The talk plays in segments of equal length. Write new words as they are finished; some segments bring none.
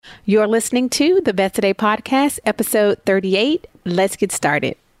You're listening to the Best Today podcast, episode 38. Let's get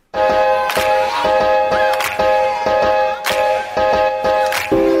started.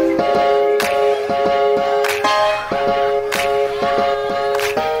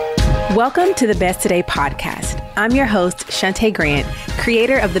 Welcome to the Best Today podcast. I'm your host, Shante Grant,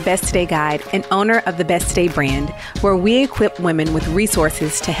 creator of the Best Today Guide and owner of the Best Today brand, where we equip women with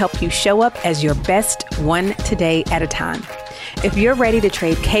resources to help you show up as your best one today at a time. If you're ready to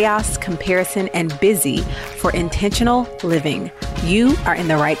trade chaos, comparison, and busy for intentional living, you are in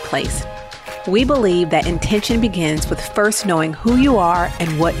the right place. We believe that intention begins with first knowing who you are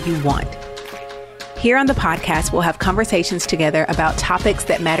and what you want. Here on the podcast, we'll have conversations together about topics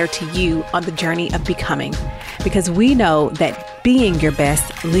that matter to you on the journey of becoming, because we know that being your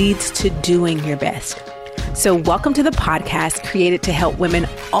best leads to doing your best. So welcome to the podcast created to help women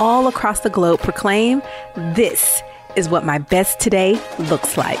all across the globe proclaim, this is what my best today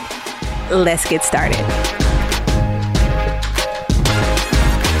looks like. Let's get started.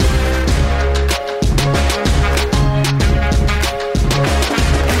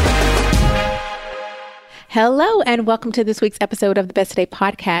 Hello, and welcome to this week's episode of the Best Today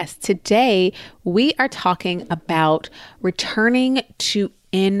podcast. Today, we are talking about returning to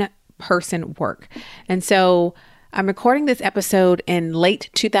in-person work. And so I'm recording this episode in late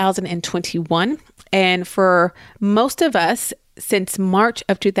 2021. And for most of us, since March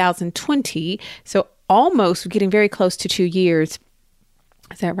of 2020, so almost getting very close to 2 years.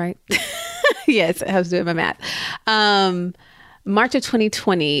 Is that right? Yes, I was doing my math. March of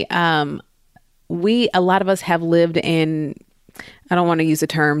 2020, a lot of us have lived in, I don't want to use the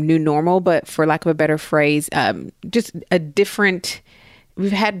term new normal, but for lack of a better phrase,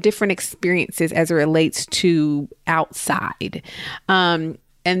 we've had different experiences as it relates to outside.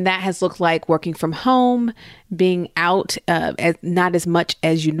 And that has looked like working from home, being out not as much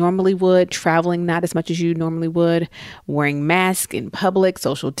as you normally would, traveling not as much as you normally would, wearing masks in public,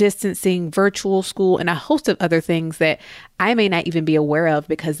 social distancing, virtual school, and a host of other things that I may not even be aware of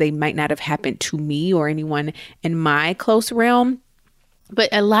because they might not have happened to me or anyone in my close realm. But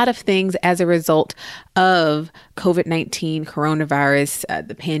a lot of things as a result of COVID-19, coronavirus,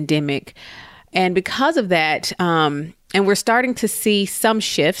 the pandemic. And because of that, and we're starting to see some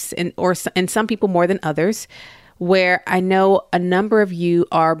shifts in some people more than others, where I know a number of you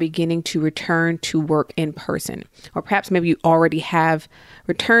are beginning to return to work in person, or perhaps maybe you already have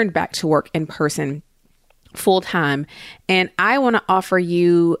returned back to work in person full time. And I want to offer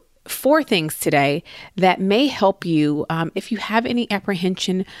you 4 things today that may help you if you have any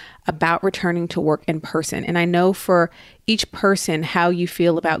apprehension about returning to work in person. And I know for each person, how you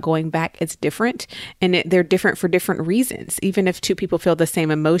feel about going back is different, and they're different for different reasons. Even if 2 people feel the same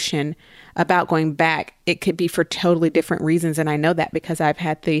emotion about going back, it could be for totally different reasons. And I know that because I've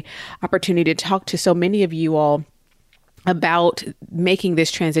had the opportunity to talk to so many of you all about making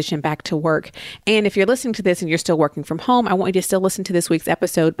this transition back to work. And if you're listening to this and you're still working from home, I want you to still listen to this week's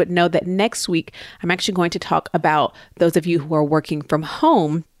episode, but know that next week, I'm actually going to talk about those of you who are working from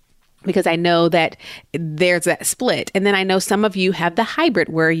home, because I know that there's that split. And then I know some of you have the hybrid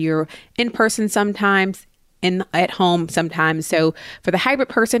where you're in person sometimes and at home sometimes. So for the hybrid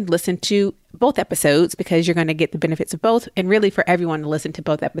person, listen to both episodes because you're going to get the benefits of both, and really for everyone to listen to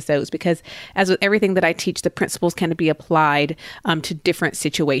both episodes, because as with everything that I teach, the principles can be applied to different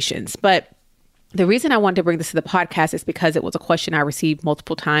situations. But the reason I wanted to bring this to the podcast is because it was a question I received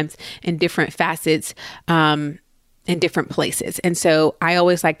multiple times in different facets, in different places. And so I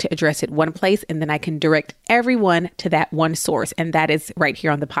always like to address it one place, and then I can direct everyone to that one source. And that is right here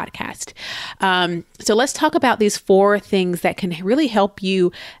on the podcast. So let's talk about these 4 things that can really help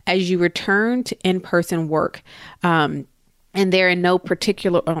you as you return to in-person work. And they're in no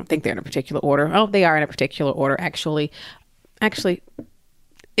particular, I don't think they're in a particular order. Oh, they are in a particular order, actually.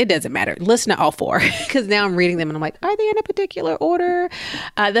 It doesn't matter. Listen to all 4 because now I'm reading them and I'm like, are they in a particular order?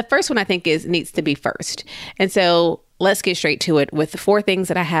 The first one I think needs to be first. And so let's get straight to it with the 4 things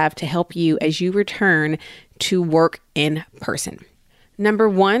that I have to help you as you return to work in person. Number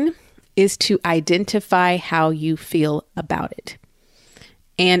 1 is to identify how you feel about it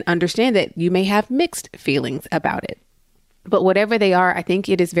and understand that you may have mixed feelings about it. But whatever they are, I think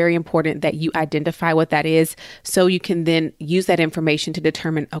it is very important that you identify what that is so you can then use that information to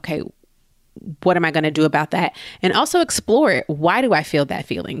determine, okay, what am I going to do about that? And also explore it. Why do I feel that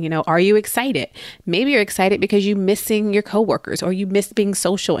feeling? Are you excited? Maybe you're excited because you miss seeing your coworkers, or you miss being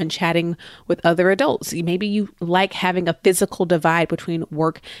social and chatting with other adults. Maybe you like having a physical divide between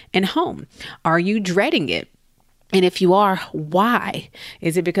work and home. Are you dreading it? And if you are, why?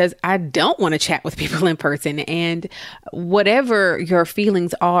 Is it because I don't want to chat with people in person? And whatever your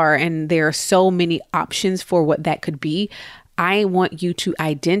feelings are, and there are so many options for what that could be, I want you to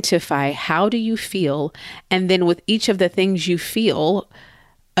identify, how do you feel? And then with each of the things you feel,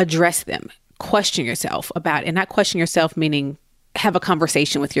 address them. Question yourself about it. And not question yourself meaning have a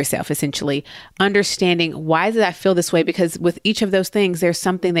conversation with yourself, essentially understanding, why did I feel this way? Because with each of those things, there's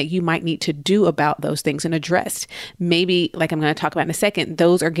something that you might need to do about those things and address. Maybe, like I'm going to talk about in a second,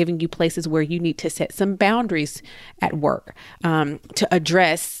 those are giving you places where you need to set some boundaries at work to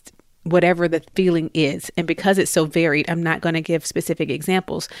address whatever the feeling is. And because it's so varied, I'm not going to give specific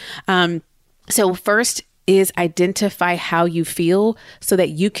examples. So first is identify how you feel so that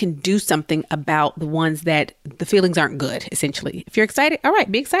you can do something about the ones that the feelings aren't good, essentially. If you're excited, all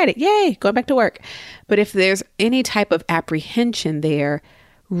right, be excited. Yay, going back to work. But if there's any type of apprehension there,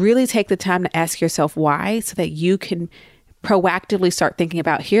 really take the time to ask yourself why, so that you can proactively start thinking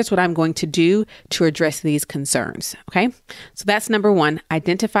about, here's what I'm going to do to address these concerns. Okay. So that's number one,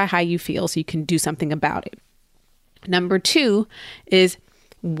 identify how you feel so you can do something about it. Number two is,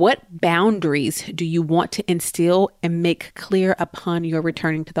 what boundaries do you want to instill and make clear upon your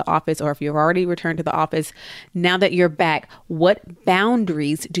returning to the office? Or if you've already returned to the office, now that you're back, what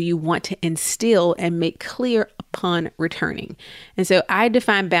boundaries do you want to instill and make clear upon returning? And so I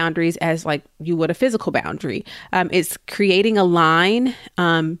define boundaries as like you would a physical boundary. It's creating a line,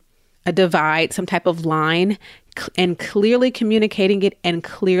 a divide, some type of line, and clearly communicating it and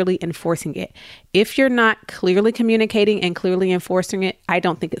clearly enforcing it. If you're not clearly communicating and clearly enforcing it, I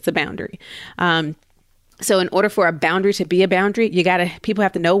don't think it's a boundary. So in order for a boundary to be a boundary, people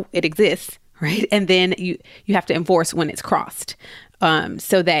have to know it exists, right? And then you have to enforce when it's crossed,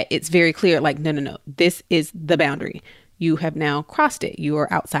 so that it's very clear, like, no, this is the boundary. You have now crossed it. You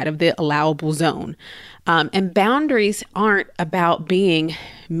are outside of the allowable zone. And boundaries aren't about being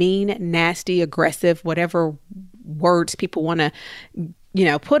mean, nasty, aggressive, whatever words people want to,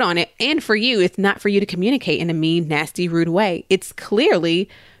 put on it. And for you, it's not for you to communicate in a mean, nasty, rude way. It's clearly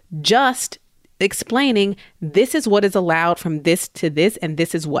just explaining, this is what is allowed from this to this, and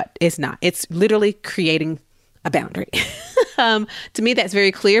this is what is not. It's literally creating a boundary. To me, that's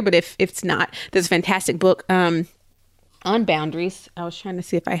very clear. But if it's not, there's a fantastic book on boundaries. I was trying to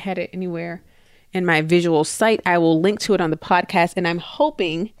see if I had it anywhere in my visual site. I will link to it on the podcast, and I'm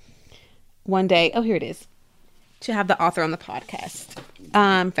hoping one day, here it is, to have the author on the podcast.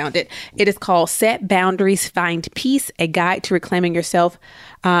 Found it. It is called Set Boundaries, Find Peace, A Guide to Reclaiming Yourself.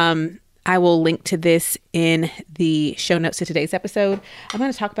 I will link to this in the show notes to today's episode. I'm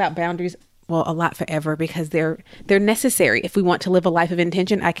going to talk about boundaries, a lot forever, because they're necessary if we want to live a life of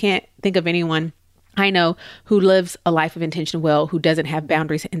intention. I can't think of anyone I know who lives a life of intention well, who doesn't have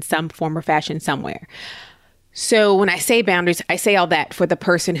boundaries in some form or fashion somewhere. So when I say boundaries, I say all that for the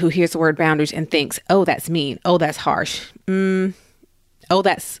person who hears the word boundaries and thinks, oh, that's mean. Oh, that's harsh. Oh,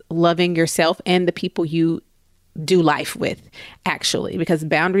 that's loving yourself and the people you do life with, actually, because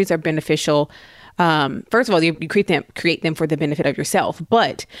boundaries are beneficial. First of all, you create them for the benefit of yourself.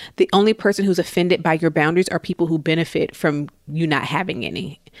 But the only person who's offended by your boundaries are people who benefit from you not having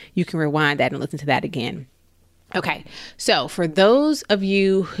any. You can rewind that and listen to that again. Okay. So for those of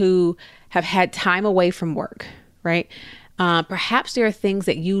you who have had time away from work, right? Perhaps there are things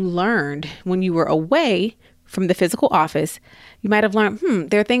that you learned when you were away from the physical office. You might have learned,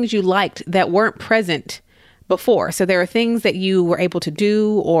 there are things you liked that weren't present before. So there are things that you were able to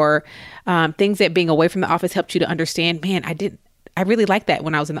do, or things that being away from the office helped you to understand, man, I really liked that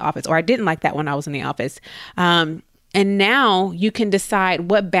when I was in the office, or I didn't like that when I was in the office. And now you can decide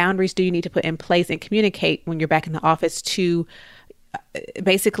what boundaries do you need to put in place and communicate when you're back in the office to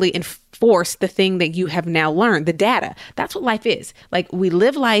basically enforce the thing that you have now learned, the data. That's what life is. Like, we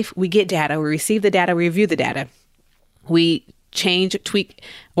live life, we get data, we receive the data, we review the data. We change, tweak,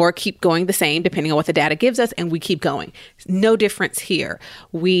 or keep going the same depending on what the data gives us, and we keep going. No difference here.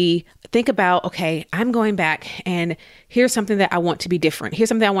 We think about, okay, I'm going back and here's something that I want to be different. Here's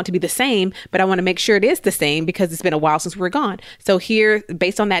something I want to be the same, but I want to make sure it is the same because it's been a while since we're gone. So here,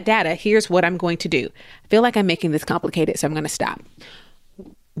 based on that data, here's what I'm going to do. I feel like I'm making this complicated, so I'm going to stop.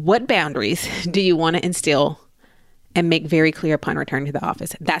 What boundaries do you want to instill and make very clear upon returning to the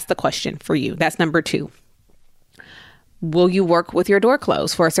office? That's the question for you. That's number 2. Will you work with your door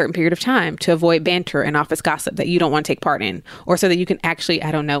closed for a certain period of time to avoid banter and office gossip that you don't want to take part in? Or so that you can actually,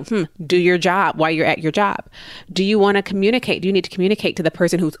 do your job while you're at your job? Do you want to communicate? Do you need to communicate to the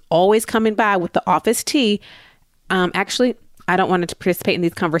person who's always coming by with the office tea? Actually, I don't want to participate in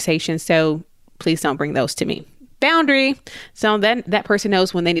these conversations, so please don't bring those to me. boundary. So then that person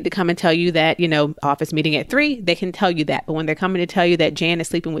knows when they need to come and tell you that, office meeting at 3, they can tell you that. But when they're coming to tell you that Jan is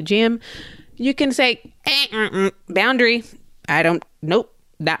sleeping with Jim, you can say, boundary. Nope,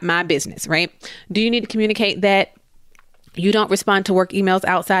 not my business, right? Do you need to communicate that you don't respond to work emails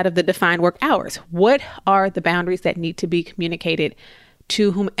outside of the defined work hours? What are the boundaries that need to be communicated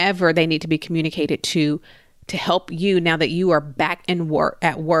to whomever they need to be communicated to help you now that you are back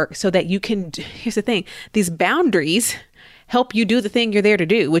at work so that you can, here's the thing, these boundaries help you do the thing you're there to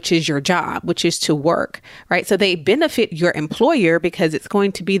do, which is your job, which is to work, right? So they benefit your employer because it's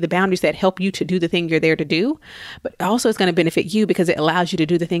going to be the boundaries that help you to do the thing you're there to do. But also it's going to benefit you because it allows you to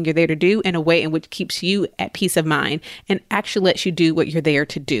do the thing you're there to do in a way in which keeps you at peace of mind and actually lets you do what you're there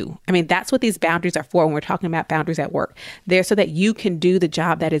to do. I mean, that's what these boundaries are for when we're talking about boundaries at work. They're so that you can do the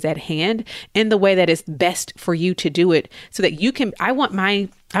job that is at hand in the way that is best for you to do it so that you can, I would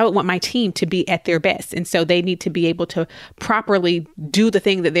want my team to be at their best. And so they need to be able to properly do the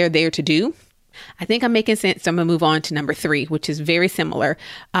thing that they're there to do. I think I'm making sense. So I'm going to move on to number 3, which is very similar,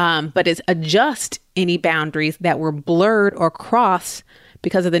 but is adjust any boundaries that were blurred or crossed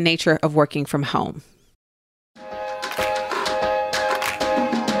because of the nature of working from home.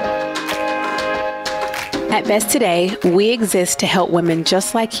 At Best Today, we exist to help women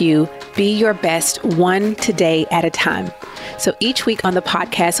just like you be your best one today at a time. So each week on the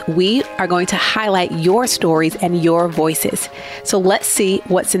podcast, we are going to highlight your stories and your voices. So let's see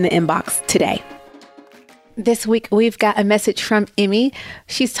what's in the inbox today. This week, we've got a message from Emmy.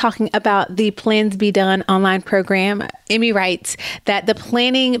 She's talking about the Plans Be Done online program. Emmy writes that the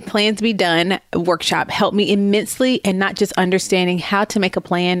Planning Plans Be Done workshop helped me immensely in not just understanding how to make a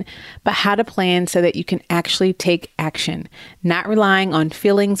plan, but how to plan so that you can actually take action, not relying on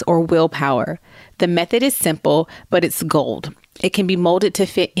feelings or willpower. The method is simple, but it's gold. It can be molded to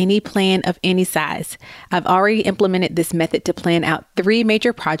fit any plan of any size. I've already implemented this method to plan out 3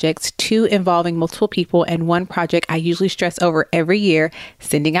 major projects, 2 involving multiple people, and 1 project I usually stress over every year,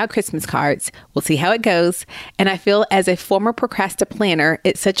 sending out Christmas cards. We'll see how it goes. And I feel as a former procrastinator,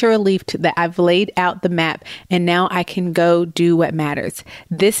 it's such a relief that I've laid out the map and now I can go do what matters.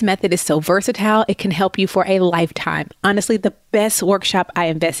 This method is so versatile, it can help you for a lifetime. Honestly, the best workshop I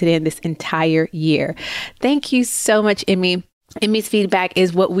invested in this entire year. Thank you so much, Emmy. Emmy's feedback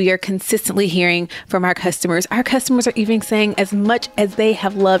is what we are consistently hearing from our customers. Our customers are even saying, as much as they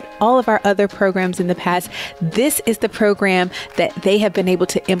have loved all of our other programs in the past, this is the program that they have been able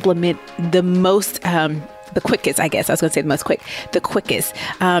to implement the most, the quickest, I guess. I was going to say the quickest.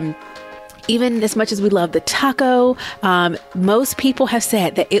 Even as much as we love the taco, most people have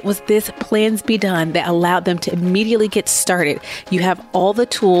said that it was this Plans Be Done that allowed them to immediately get started. You have all the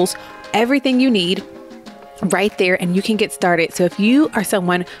tools, everything you need right there, and you can get started. So if you are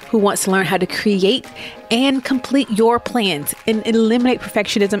someone who wants to learn how to create and complete your plans and eliminate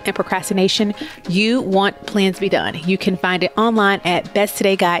perfectionism and procrastination, you want Plans Be Done. You can find it online at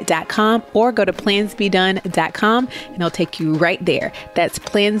besttodayguide.com or go to plansbedone.com and it'll take you right there. That's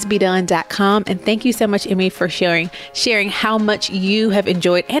plansbedone.com. And thank you so much, Emmy, for sharing how much you have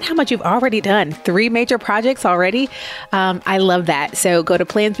enjoyed and how much you've already done. 3 major projects already. I love that. So go to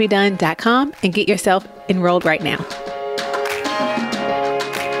plansbedone.com and get yourself enrolled right now.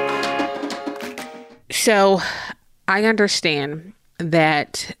 So I understand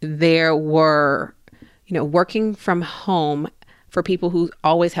that there were, working from home for people who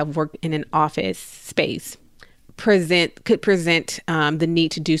always have worked in an office space could present the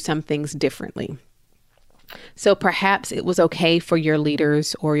need to do some things differently. So perhaps it was okay for your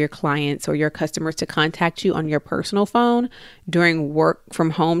leaders or your clients or your customers to contact you on your personal phone during work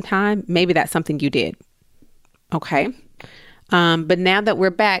from home time. Maybe that's something you did. Okay. But now that we're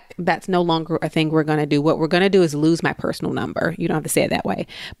back, that's no longer a thing we're going to do. What we're going to do is lose my personal number. You don't have to say it that way.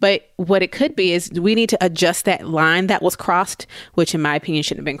 But what it could be is we need to adjust that line that was crossed, which in my opinion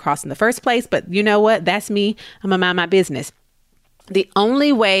shouldn't have been crossed in the first place. But you know what? That's me. I'm going to mind my business. The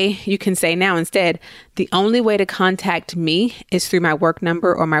only way you can say now instead, the only way to contact me is through my work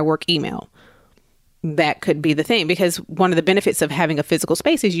number or my work email. That could be the thing, because one of the benefits of having a physical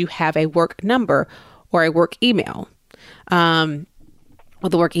space is you have a work number or a work email. Well,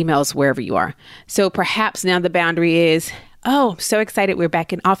 the work email is wherever you are. So perhaps now the boundary is, oh, I'm so excited. We're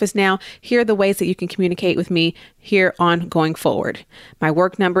back in office now. Here are the ways that you can communicate with me here on going forward. My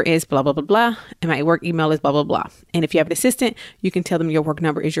work number is blah, blah, blah, blah. And my work email is blah, blah, blah. And if you have an assistant, you can tell them your work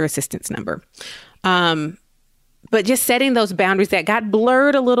number is your assistant's number. But just setting those boundaries that got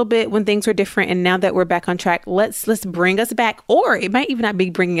blurred a little bit when things were different. And now that we're back on track, let's bring us back, or it might even not be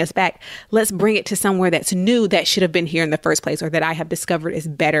bringing us back. Let's bring it to somewhere that's new, that should have been here in the first place, or that I have discovered is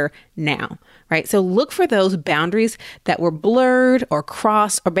better now, right? So look for those boundaries that were blurred or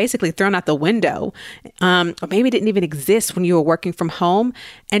crossed or basically thrown out the window, or maybe didn't even exist when you were working from home.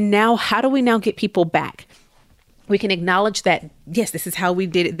 And now, how do we now get people back? We can acknowledge that, yes, this is how we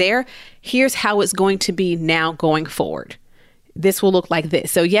did it there. Here's how it's going to be now going forward. This will look like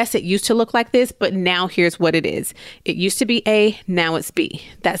this. So yes, it used to look like this, but now here's what it is. It used to be A, now it's B.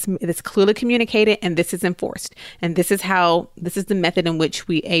 That's clearly communicated, and this is enforced. And this is the method in which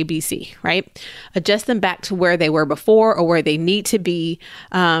we ABC, right? Adjust them back to where they were before or where they need to be.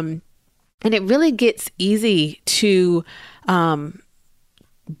 And it really gets easy to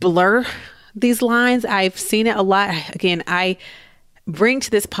blur these lines. I've seen it a lot. Again, I bring to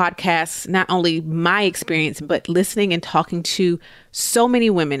this podcast not only my experience, but listening and talking to so many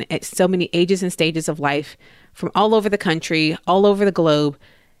women at so many ages and stages of life from all over the country, all over the globe.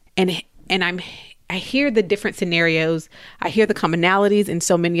 And I hear the different scenarios. I hear the commonalities in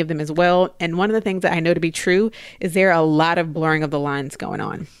so many of them as well. And one of the things that I know to be true is there are a lot of blurring of the lines going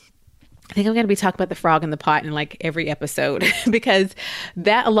on. I think I'm going to be talking about the frog in the pot in like every episode, because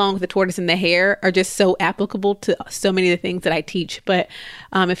that, along with the tortoise and the hare, are just so applicable to so many of the things that I teach. But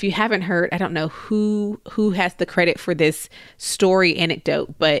if you haven't heard, I don't know who has the credit for this story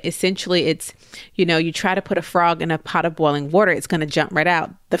anecdote, but essentially it's, you try to put a frog in a pot of boiling water, it's going to jump right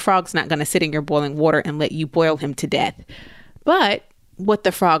out. The frog's not going to sit in your boiling water and let you boil him to death. But what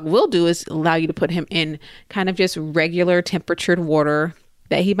the frog will do is allow you to put him in kind of just regular temperatured water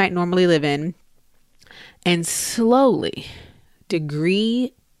that he might normally live in, and slowly,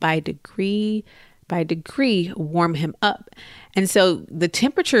 degree by degree by degree, warm him up. And so the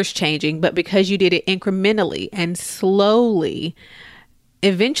temperature is changing, but because you did it incrementally and slowly,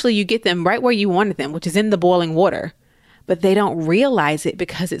 eventually you get them right where you wanted them, which is in the boiling water. But they don't realize it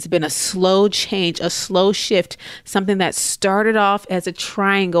because it's been a slow change, a slow shift. Something that started off as a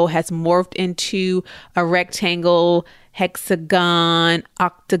triangle has morphed into a rectangle, hexagon,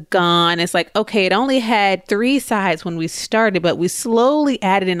 octagon. It's like, okay, it only had 3 sides when we started, but we slowly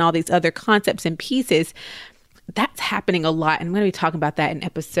added in all these other concepts and pieces. That's happening a lot. And I'm going to be talking about that in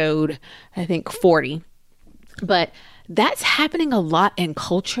episode, I think, 40. But that's happening a lot in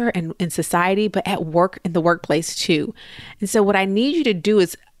culture and in society, but at work, in the workplace too. And so what I need you to do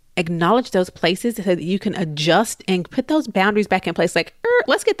is acknowledge those places so that you can adjust and put those boundaries back in place. Like,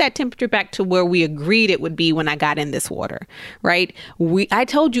 let's get that temperature back to where we agreed it would be when I got in this water, right? I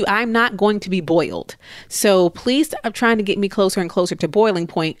told you I'm not going to be boiled. So please stop trying to get me closer and closer to boiling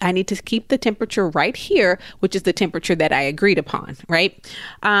point. I need to keep the temperature right here, which is the temperature that I agreed upon, right?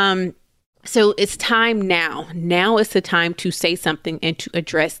 So it's time now. Now is the time to say something and to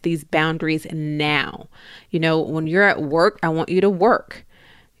address these boundaries now. When you're at work, I want you to work.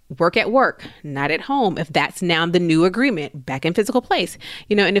 Work at work, not at home. If that's now the new agreement, back in physical place,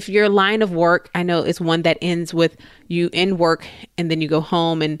 and if your line of work, I know it's one that ends with you in work and then you go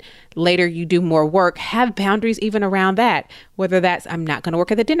home and later you do more work, have boundaries even around that. Whether that's, I'm not going to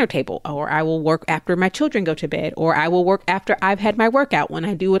work at the dinner table, or I will work after my children go to bed, or I will work after I've had my workout when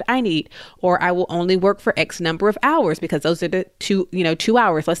I do what I need, or I will only work for X number of hours because those are the 2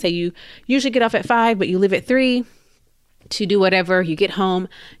 hours. Let's say you usually get off at 5, but you leave at 3 to do whatever. You get home.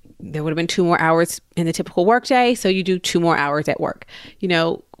 There would have been 2 more hours in the typical workday. So you do 2 more hours at work.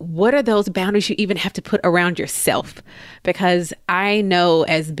 What are those boundaries you even have to put around yourself? Because I know,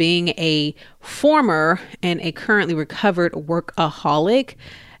 as being a former and a currently recovered workaholic,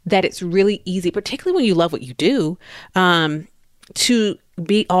 that it's really easy, particularly when you love what you do, to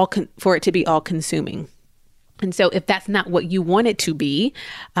be for it to be all consuming. And so if that's not what you want it to be,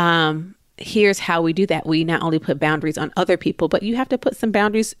 here's how we do that. We not only put boundaries on other people, but you have to put some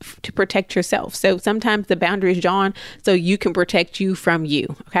boundaries to protect yourself. So sometimes the boundary is drawn so you can protect you from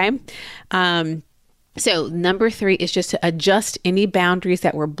you. Okay. So number 3 is just to adjust any boundaries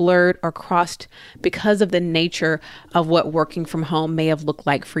that were blurred or crossed because of the nature of what working from home may have looked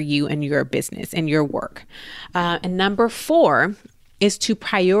like for you and your business and your work. And number 4 is to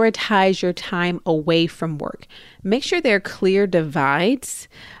prioritize your time away from work. Make sure there are clear divides.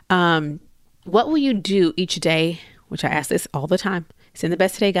 What will you do each day? Which I ask this all the time. It's in the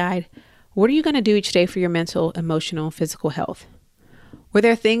Best Today guide. What are you going to do each day for your mental, emotional, physical health? Were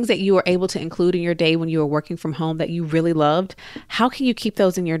there things that you were able to include in your day when you were working from home that you really loved? How can you keep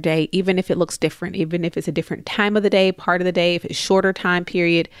those in your day, even if it looks different, even if it's a different time of the day, part of the day, if it's shorter time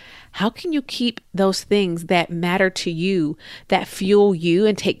period? How can you keep those things that matter to you, that fuel you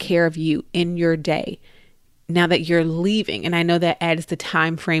and take care of you in your day? now that you're leaving, and I know that adds the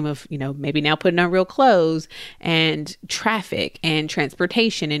time frame of, maybe now putting on real clothes and traffic and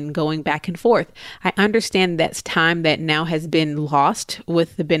transportation and going back and forth. I understand that's time that now has been lost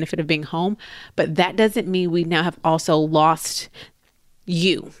with the benefit of being home, but that doesn't mean we now have also lost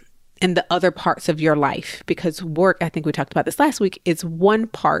you and the other parts of your life, because work, I think we talked about this last week, is one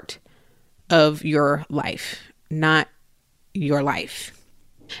part of your life, not your life.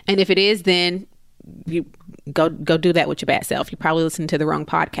 And if it is, then you go do that with your bad self. You probably listened to the wrong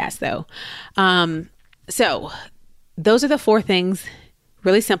podcast though. So those are the 4 things,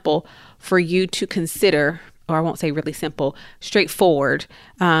 really simple for you to consider, or I won't say really simple, straightforward,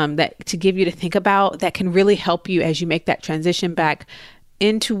 that to give you to think about, that can really help you as you make that transition back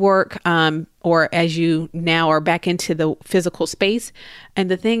into work, or as you now are back into the physical space.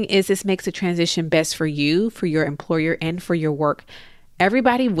 And the thing is, this makes the transition best for you, for your employer, and for your work.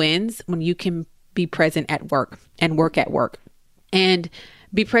 Everybody wins when you can be present at work and work at work, and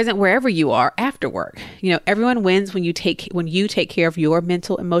be present wherever you are after work. Everyone wins when you take care of your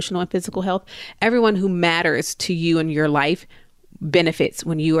mental, emotional, and physical health. Everyone who matters to you in your life benefits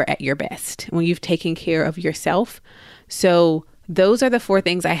when you are at your best, when you've taken care of yourself. So those are the 4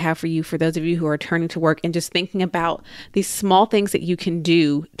 things I have for you, for those of you who are returning to work and just thinking about these small things that you can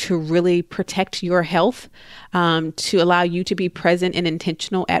do to really protect your health, to allow you to be present and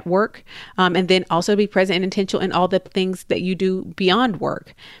intentional at work, and then also be present and intentional in all the things that you do beyond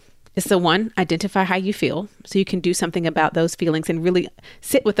work. It's the 1, identify how you feel so you can do something about those feelings and really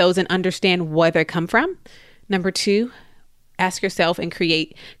sit with those and understand where they come from. Number 2, ask yourself and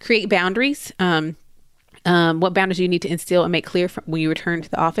create boundaries. What boundaries do you need to instill and make clear when you return to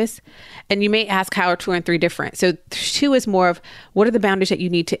the office? And you may ask, how are 2 and 3 different? So 2 is more of, what are the boundaries that you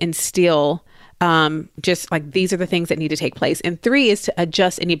need to instill? Just like, these are the things that need to take place. And 3 is to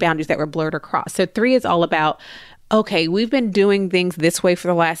adjust any boundaries that were blurred or crossed. So 3 is all about, okay, we've been doing things this way for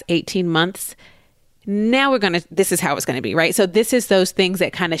the last 18 months. Now this is how it's going to be, right? So this is those things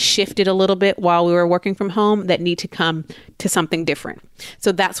that kind of shifted a little bit while we were working from home that need to come to something different.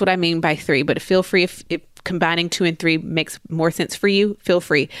 So that's what I mean by 3, but feel free if combining 2 and 3 makes more sense for you, feel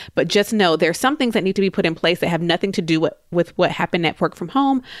free. But just know there's some things that need to be put in place that have nothing to do with what happened at work from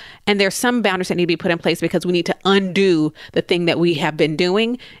home. And there's some boundaries that need to be put in place because we need to undo the thing that we have been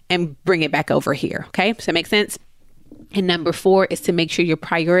doing and bring it back over here. Okay. Does that make sense? And number 4 is to make sure you're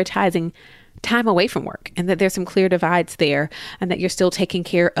prioritizing time away from work, and that there's some clear divides there, and that you're still taking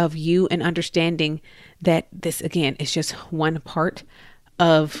care of you and understanding that this, again, is just one part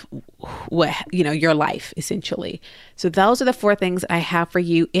of what, your life essentially. So those are the 4 things I have for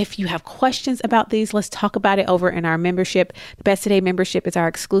you. If you have questions about these, let's talk about it over in our membership. The Best Today membership is our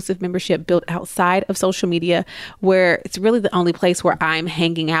exclusive membership built outside of social media, where it's really the only place where I'm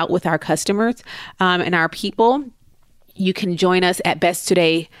hanging out with our customers, and our people. You can join us at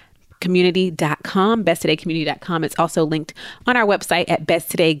besttodaycommunity.com, besttodaycommunity.com. It's also linked on our website at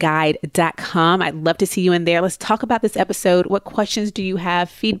besttodayguide.com. I'd love to see you in there. Let's talk about this episode. What questions do you have?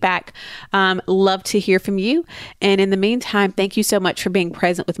 Feedback. Love to hear from you. And in the meantime, thank you so much for being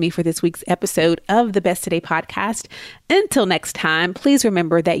present with me for this week's episode of the Best Today podcast. Until next time, please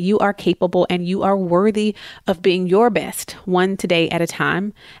remember that you are capable and you are worthy of being your best, one today at a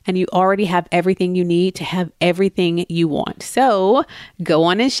time. And you already have everything you need to have everything you want. So go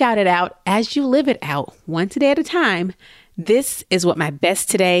on and shout it out as you live it out, one today at a time. This is what my best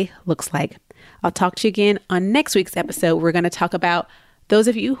today looks like. I'll talk to you again on next week's episode. We're going to talk about those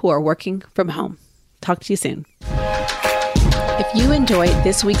of you who are working from home. Talk to you soon. If you enjoyed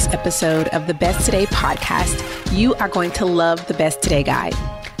this week's episode of the Best Today podcast, you are going to love the Best Today Guide.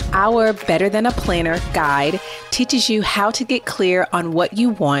 Our Better Than a Planner guide teaches you how to get clear on what you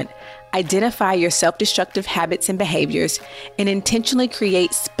want, identify your self-destructive habits and behaviors, and intentionally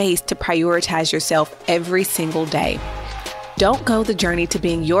create space to prioritize yourself every single day. Don't go the journey to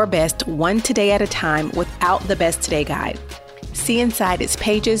being your best one today at a time without the Best Today Guide. See inside its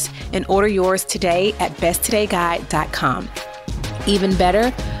pages and order yours today at besttodayguide.com. Even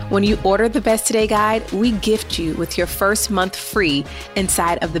better, when you order the Best Today Guide, we gift you with your first month free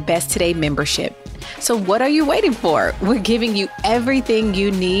inside of the Best Today membership. So what are you waiting for? We're giving you everything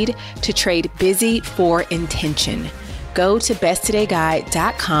you need to trade busy for intention. Go to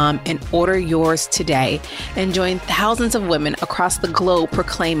besttodayguide.com and order yours today and join thousands of women across the globe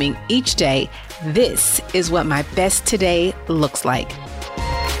proclaiming each day, this is what my best today looks like.